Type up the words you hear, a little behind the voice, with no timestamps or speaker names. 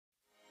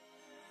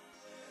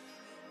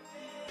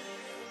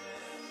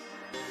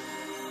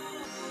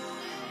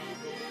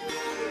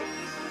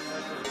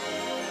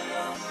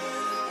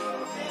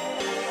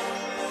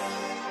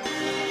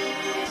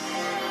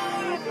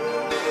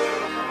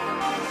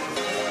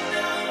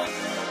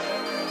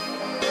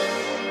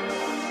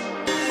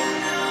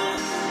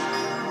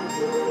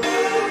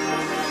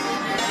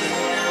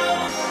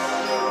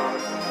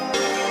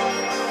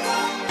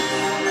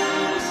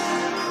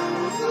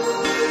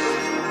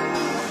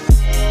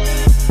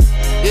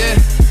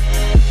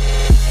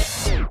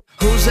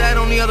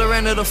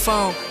ran to the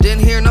phone.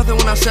 Didn't hear nothing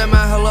when I said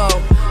my hello.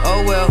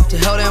 Oh well, to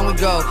hell then we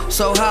go.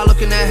 So high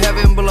looking at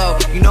heaven below.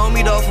 You know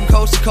me though, from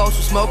coast to coast,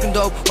 with smoking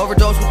dope.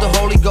 Overdose with the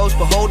Holy Ghost.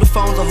 Behold the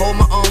phones, I hold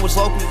my own. Was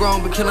local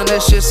grown, been killing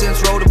this shit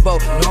since rode a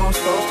boat. You know I'm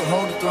supposed to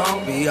hold the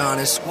throne. Be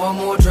honest, one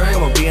more drink,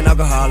 I'm gonna be an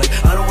alcoholic.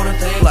 I don't wanna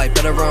think like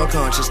better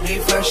unconscious.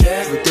 Need fresh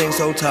air, everything's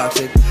so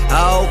toxic.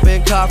 I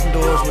open coffin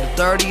doors with a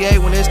 38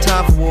 when it's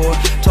time for war.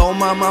 Told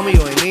my mama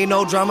you ain't need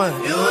no drama.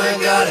 You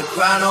ain't gotta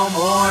cry no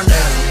more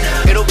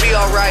now. It'll be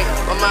alright.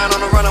 My mind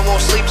on the run, I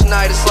won't sleep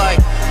tonight. It's like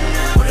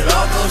when it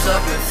all goes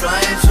up in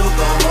flames, who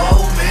gon'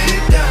 hold me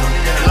down?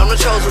 And I'm the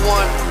chosen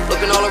one,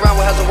 looking all around,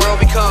 what has the world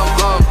become?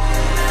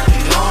 The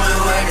only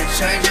way to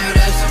change it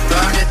is to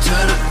burn it to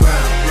the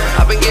ground.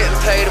 I've been getting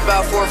paid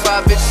about 4 or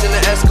 5 bitches in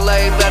the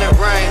Escalade, let it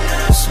rain.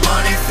 This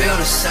money feel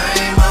the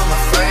same, I'm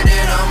afraid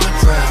that I'ma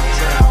drown.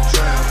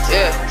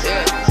 Yeah,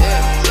 yeah,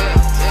 yeah, yeah,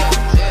 yeah,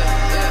 yeah,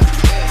 yeah.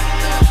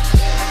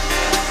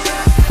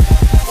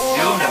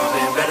 You've never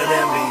been better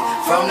than me.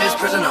 From this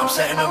prison, I'm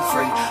setting them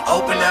free.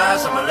 Open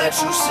eyes, I'ma let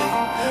you see.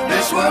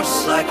 This world's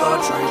just like our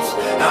dreams.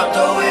 I'll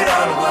throw it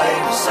all away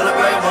to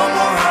celebrate one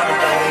more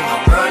holiday.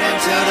 I'm burning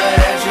to the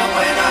edge, and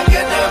when I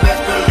get there,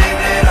 best believe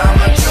that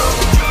I'ma jump.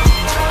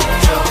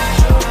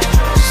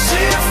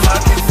 See if I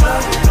can fly.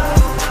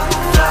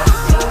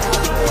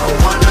 I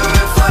wonder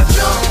if I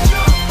jump.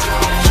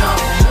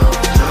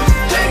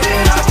 Think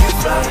that I can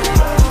fly.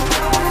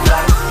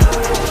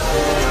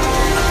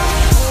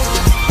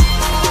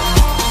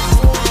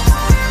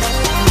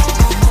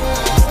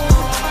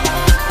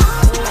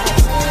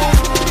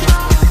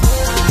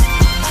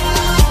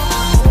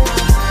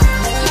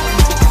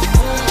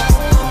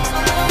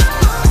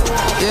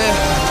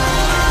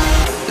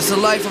 The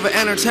life of an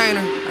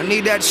entertainer. I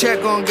need that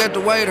check, gon' get the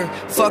waiter.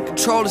 Fuck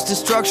control, it's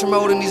destruction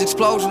mode, and these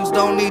explosions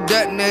don't need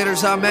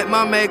detonators. I met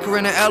my maker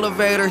in an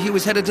elevator, he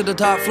was headed to the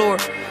top floor.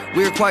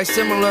 We were quite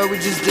similar, we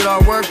just did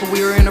our work, but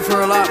we were in it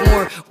for a lot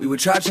more. We would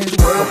try to change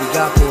the world, but we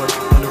got bored.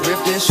 On the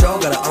riff this show,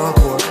 got an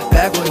encore.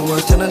 Back when it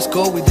was still in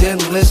school, we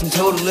didn't listen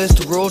to the list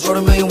of rules. Wrote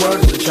 1,000,000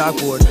 words on the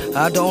chalkboard.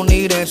 I don't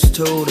need answers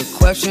to the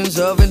questions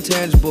of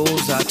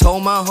intangibles. I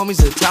told my homies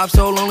the top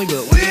so lonely,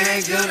 but we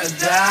ain't gonna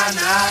die,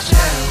 not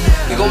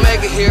now. We gon'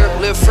 make it here,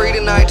 live free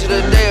tonight till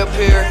the day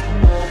appear.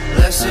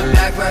 Let's sit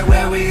back right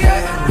where we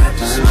at and let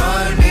this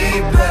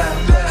money back.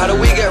 How do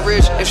we get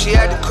rich? If she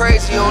acted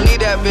crazy, you don't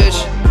need that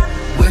bitch.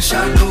 Wish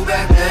I knew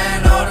back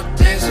then all the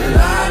things that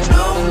I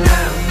know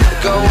now.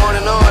 Go on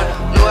and on,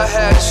 knew I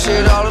had this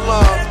shit all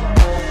along.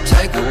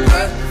 Take a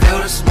breath, feel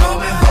this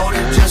moment, hold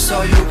it just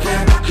so you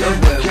can look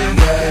where we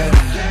at.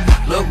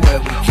 Look where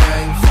we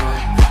came from.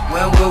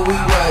 When will we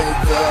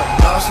wake up?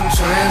 Lost in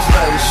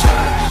translation.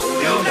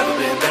 You've never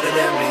been better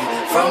than me.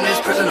 From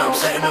this prison, I'm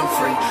setting them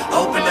free.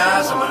 Open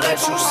eyes, I'ma let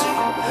you see.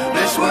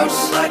 This world's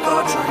just like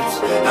our dreams.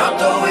 I'll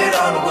throw it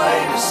all away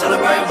to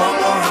celebrate one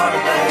more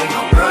holiday.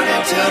 I'm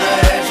running to the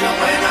edge, and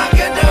when I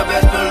get there,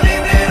 best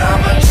believe that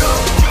I'ma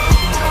jump.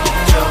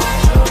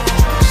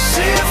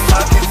 See if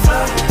I can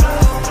fly.